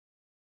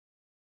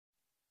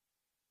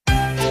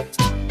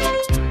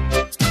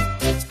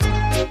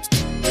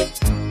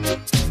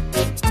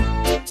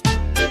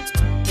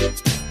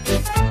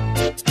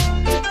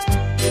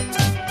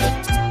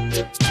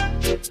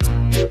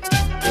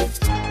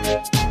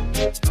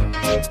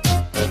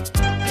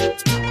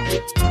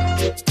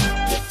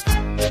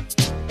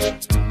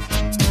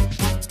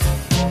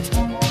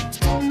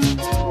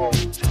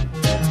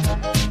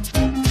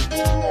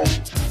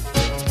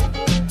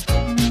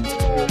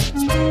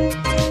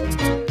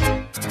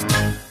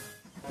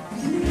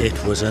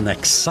It was an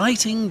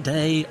exciting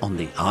day on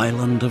the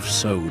island of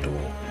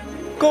Sodor.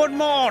 Good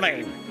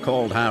morning,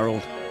 called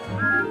Harold.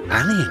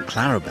 Annie and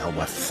Clarabelle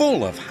were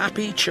full of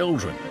happy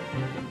children.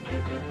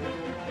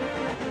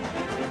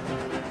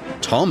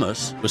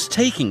 Thomas was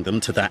taking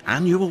them to their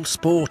annual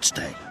sports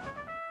day.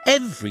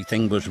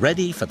 Everything was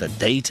ready for the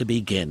day to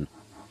begin.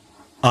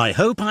 "I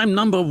hope I'm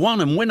number 1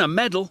 and win a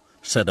medal,"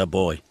 said a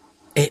boy.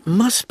 "It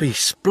must be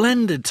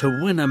splendid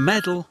to win a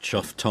medal,"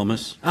 chuffed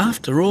Thomas.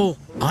 "After all,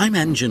 I'm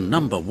engine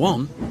number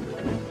 1.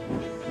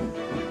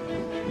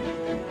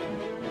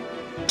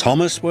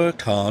 Thomas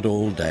worked hard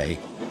all day,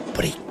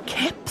 but he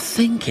kept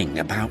thinking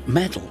about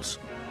medals.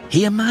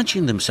 He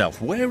imagined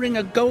himself wearing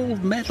a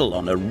gold medal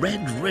on a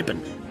red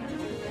ribbon.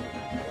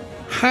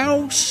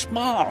 How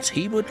smart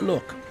he would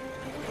look.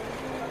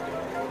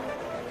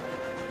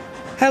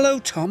 "Hello,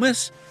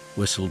 Thomas,"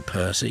 whistled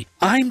Percy.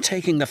 "I'm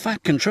taking the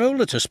Fat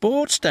Controller to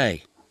Sports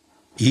Day."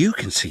 "You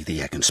can see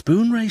the egg and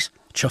spoon race,"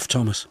 chuffed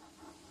Thomas.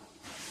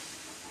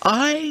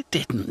 "I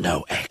didn't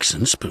know eggs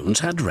and spoons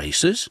had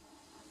races."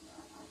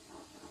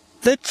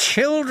 "The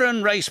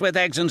children race with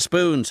eggs and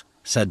spoons,"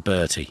 said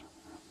Bertie.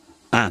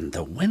 "And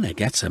the winner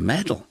gets a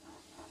medal."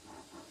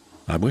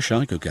 "I wish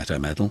I could get a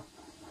medal."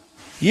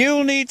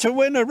 "You'll need to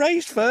win a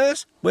race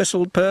first,"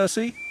 whistled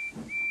Percy.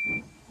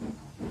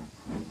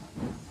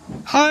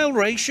 "I'll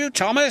race you,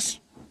 Thomas.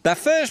 The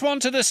first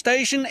one to the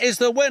station is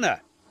the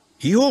winner."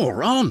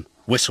 "You're on,"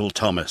 whistled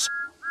Thomas.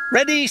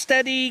 "Ready,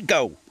 steady,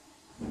 go."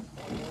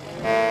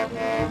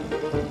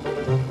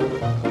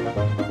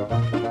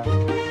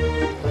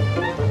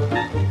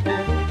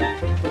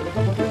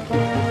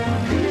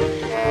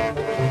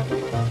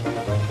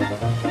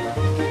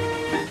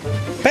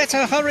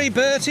 "Better hurry,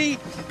 Bertie,"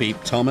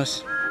 beeped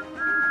Thomas.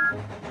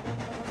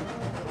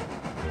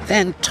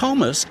 Then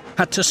Thomas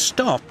had to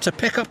stop to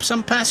pick up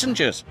some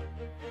passengers.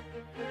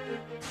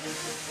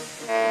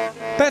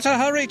 "Better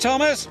hurry,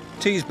 Thomas,"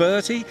 teased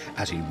Bertie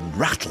as he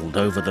rattled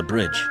over the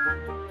bridge.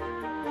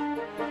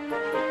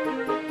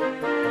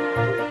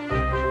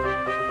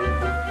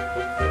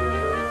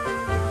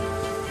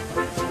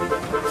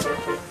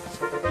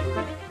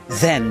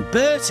 Then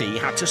Bertie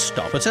had to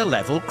stop at a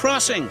level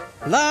crossing.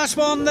 "Last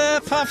one there,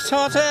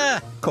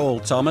 Puff-Totter,"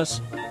 called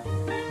Thomas.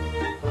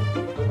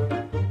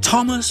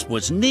 Thomas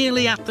was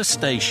nearly at the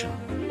station.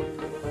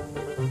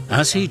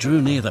 As he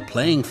drew near the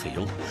playing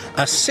field,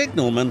 a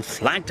signalman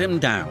flagged him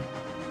down.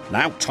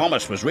 Now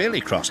Thomas was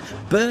really cross.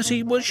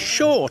 Bertie was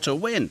sure to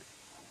win.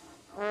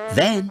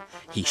 Then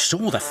he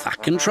saw the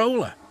Fat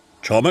Controller.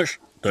 "Thomas,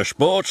 the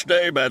Sports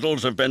Day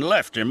medals have been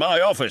left in my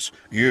office.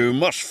 You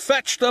must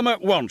fetch them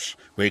at once.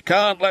 We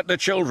can't let the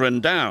children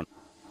down."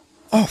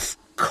 "Of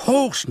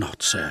course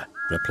not, sir,"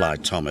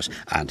 replied Thomas,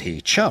 and he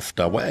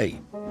chuffed away.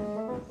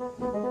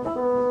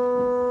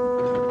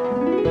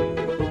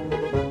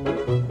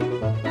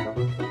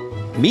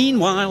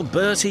 Meanwhile,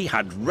 Bertie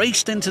had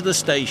raced into the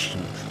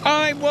station.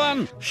 "I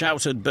won!"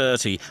 shouted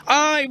Bertie.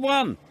 "I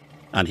won!"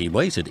 And he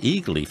waited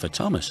eagerly for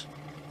Thomas.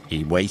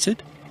 He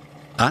waited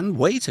and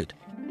waited.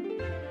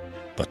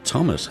 But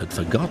Thomas had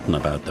forgotten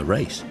about the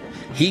race.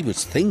 He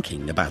was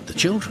thinking about the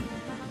children.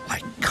 "I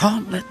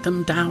can't let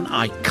them down.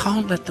 I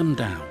can't let them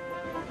down."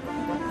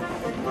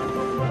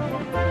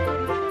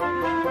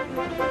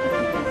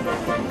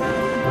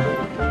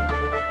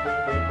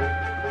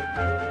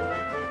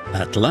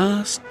 At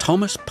last,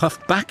 Thomas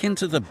puffed back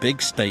into the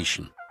big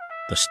station.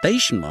 The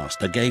station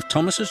master gave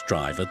Thomas's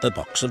driver the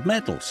box of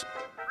medals.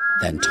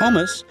 Then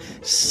Thomas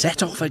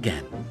set off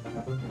again.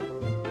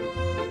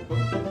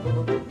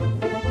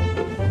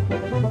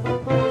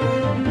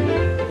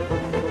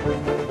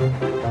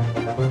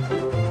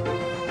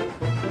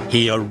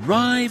 He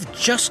arrived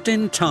just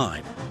in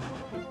time.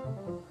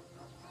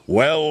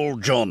 "Well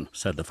done,"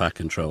 said the Fat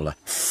Controller.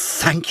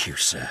 "Thank you,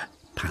 sir,"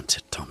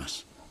 panted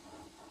Thomas.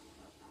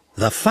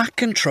 The Fat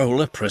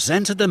Controller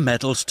presented the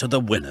medals to the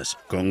winners.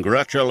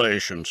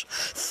 "Congratulations."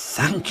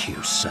 "Thank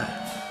you, sir."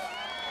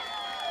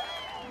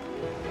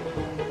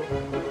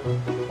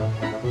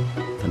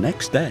 The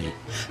next day,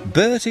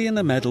 Bertie and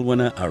the medal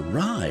winner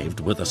arrived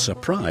with a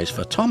surprise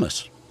for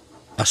Thomas.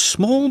 A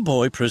small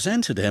boy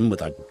presented him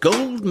with a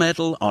gold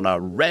medal on a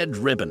red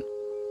ribbon.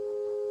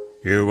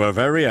 "You were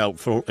very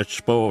helpful at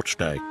Sports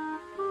Day."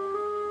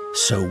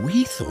 "So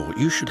we thought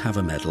you should have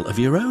a medal of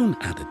your own,"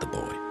 added the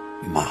boy.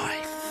 "My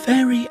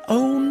very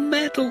own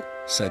medal,"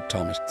 said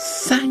Thomas.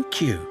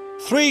 "Thank you."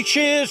 "3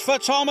 cheers for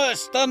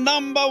Thomas, the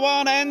number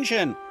 1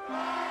 engine."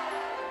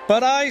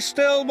 "But I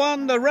still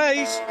won the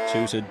race,"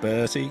 tooted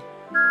Bertie.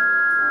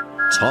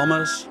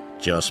 Thomas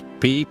just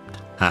peeped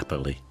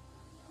happily.